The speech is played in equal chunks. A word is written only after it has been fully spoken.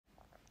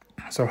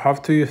So how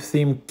to use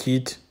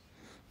ThemeKit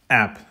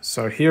app.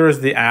 So here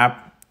is the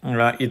app.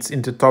 It's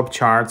in the top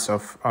charts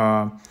of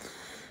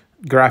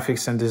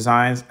graphics and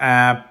designs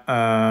app.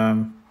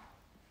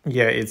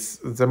 Yeah, it's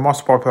the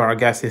most popular, I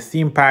guess, is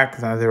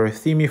ThemePack. Then there is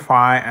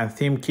Themify and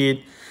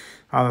ThemeKit,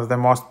 one of the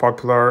most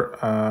popular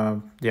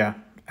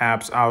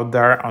apps out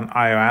there on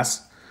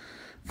iOS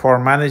for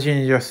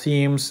managing your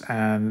themes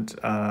and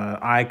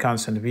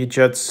icons and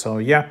widgets. So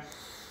yeah,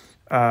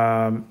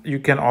 you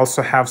can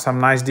also have some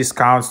nice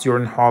discounts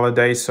during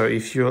holidays. So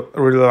if you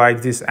really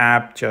like this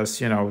app, just,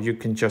 you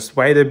can just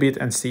wait a bit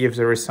and see if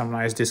there is some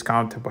nice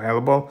discount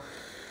available.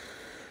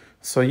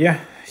 So yeah,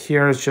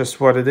 here's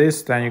just what it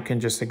is. Then you can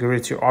just agree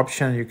to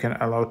option. You can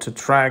allow to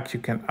track. You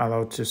can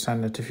allow to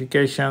send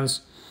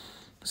notifications.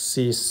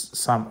 See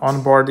some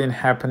onboarding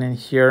happening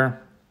here.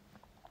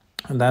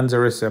 And then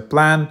there is a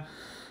plan.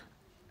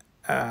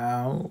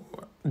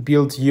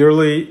 Built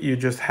yearly. You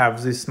just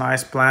have this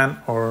nice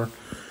plan, or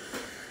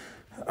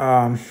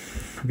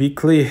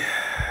weekly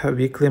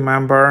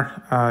member.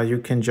 You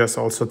can just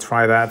also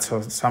try that.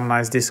 So some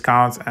nice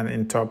discounts, and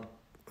in top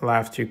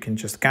left you can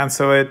just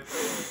cancel it.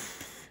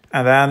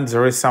 And then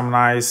there is some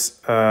nice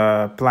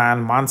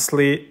plan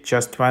monthly,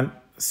 just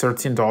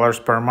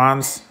 $13 per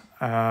month.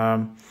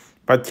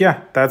 But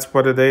yeah, that's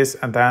what it is.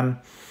 And then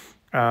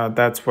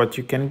that's what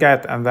you can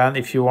get. And then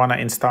if you want to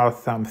install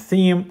some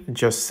theme,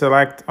 just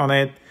select on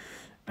it.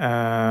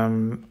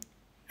 And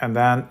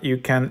then you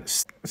can.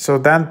 So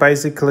then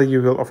basically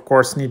you will of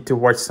course need to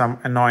watch some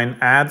annoying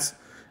ads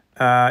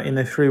in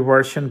the free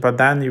version. But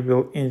then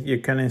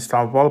you can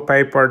install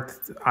wallpaper,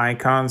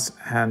 icons,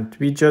 and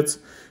widgets.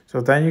 So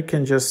then you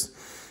can just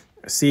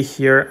see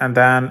here, and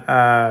then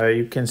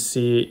you can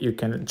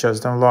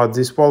just download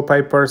these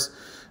wallpapers,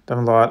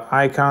 download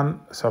icon.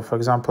 So for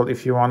example,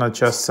 if you want to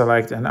just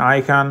select an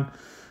icon,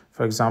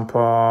 for example,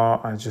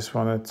 I just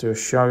wanted to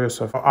show you.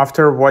 So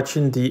after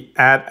watching the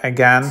ad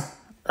again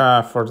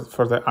for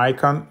the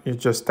icon, you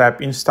just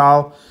tap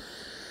install,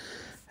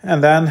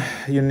 and then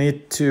you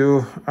need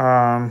to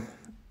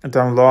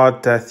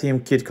download the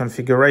ThemeKit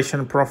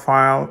configuration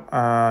profile.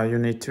 You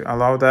need to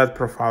allow that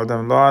profile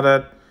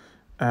downloaded.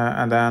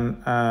 And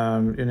then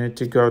you need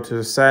to go to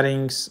the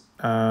settings,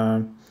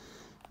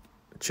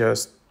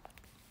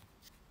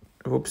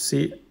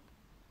 whoopsie.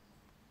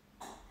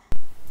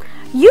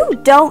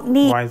 You don't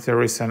need. Why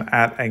there is an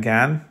ad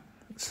again?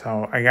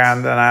 So again,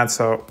 an ad.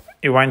 So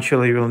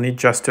eventually you will need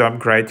just to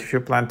upgrade if you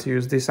plan to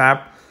use this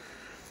app.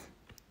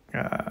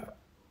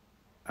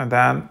 And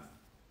then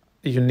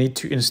you need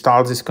to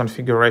install this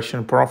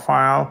configuration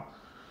profile.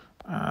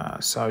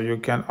 So you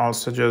can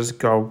also just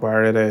go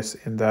where it is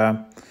in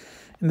the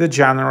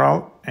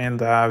general, in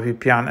the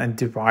VPN and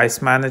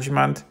device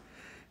management.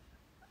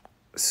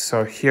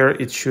 So here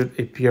it should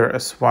appear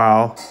as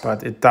well,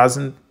 but it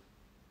doesn't.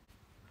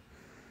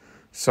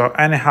 So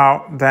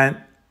anyhow,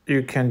 then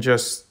you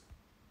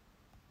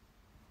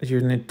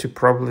need to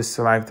probably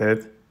select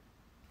it.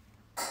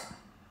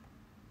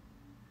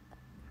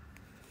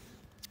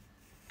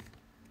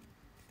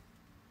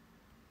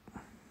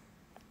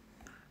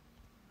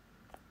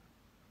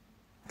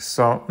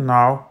 So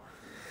now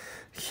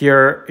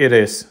here it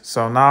is.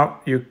 So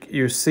now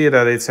you see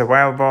that it's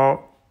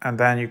available, and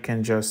then you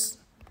can just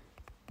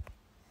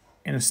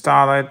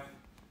install it,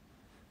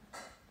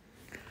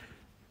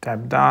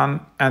 tap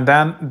done, and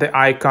then the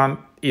icon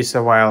is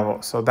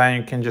available. So then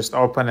you can just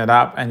open it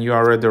up and you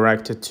are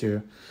redirected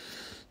to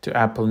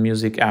Apple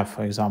Music app,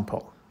 for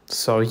example.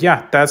 So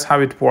yeah, that's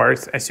how it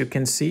works. As you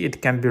can see,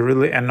 it can be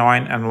really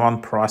annoying and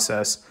long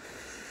process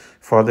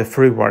for the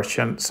free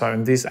version. So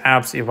in these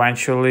apps,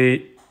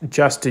 eventually,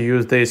 just to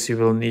use this, you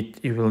will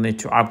need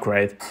to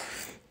upgrade.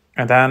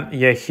 And then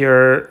yeah,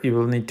 here you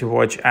will need to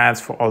watch ads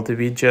for all the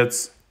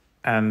widgets.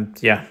 And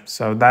yeah,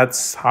 so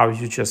that's how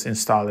you just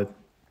install it.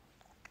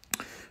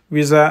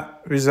 With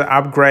the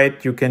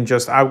upgrade, you can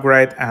just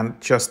upgrade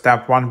and just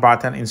tap one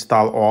button,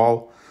 install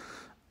all.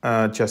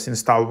 Just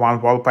install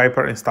one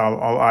wallpaper, install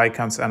all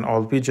icons and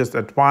all widgets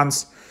at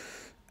once.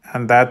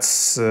 And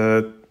that's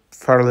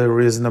fairly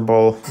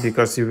reasonable,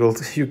 because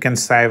you can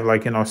save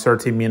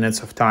 30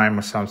 minutes of time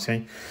or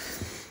something.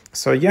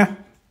 So yeah,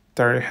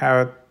 there you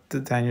have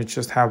it. Then you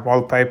just have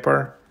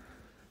wallpaper.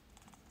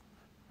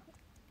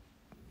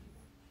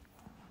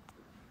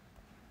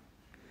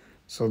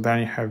 So then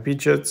you have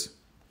widgets.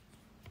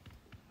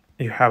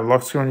 You have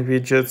lock screen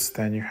widgets.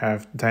 Then you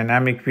have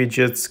dynamic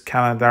widgets,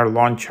 calendar,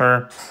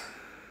 launcher,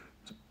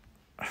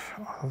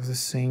 all of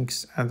these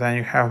things. And then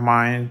you have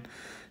mine.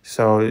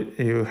 So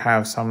you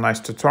have some nice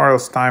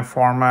tutorials, time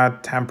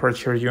format,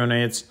 temperature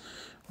units,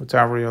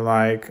 whatever you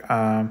like.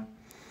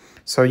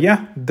 So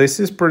yeah, this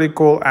is pretty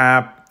cool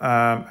app.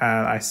 And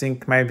I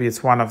think maybe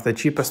it's one of the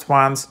cheapest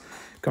ones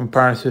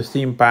compared to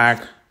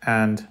ThemePack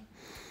and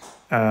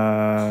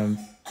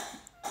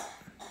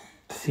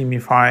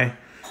Themify.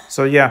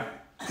 So yeah,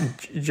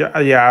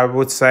 I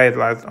would say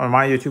on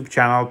my YouTube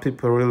channel,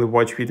 people really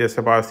watch videos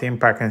about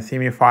ThemePack and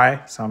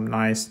Themify, some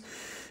nice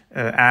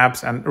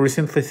apps, and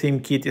recently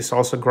ThemeKit is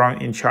also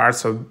growing in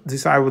charts. So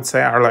these, I would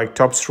say, are like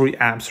top 3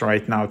 apps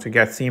right now to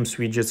get themes,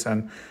 widgets,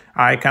 and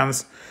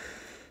icons.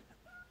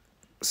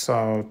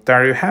 So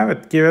there you have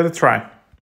it. Give it a try.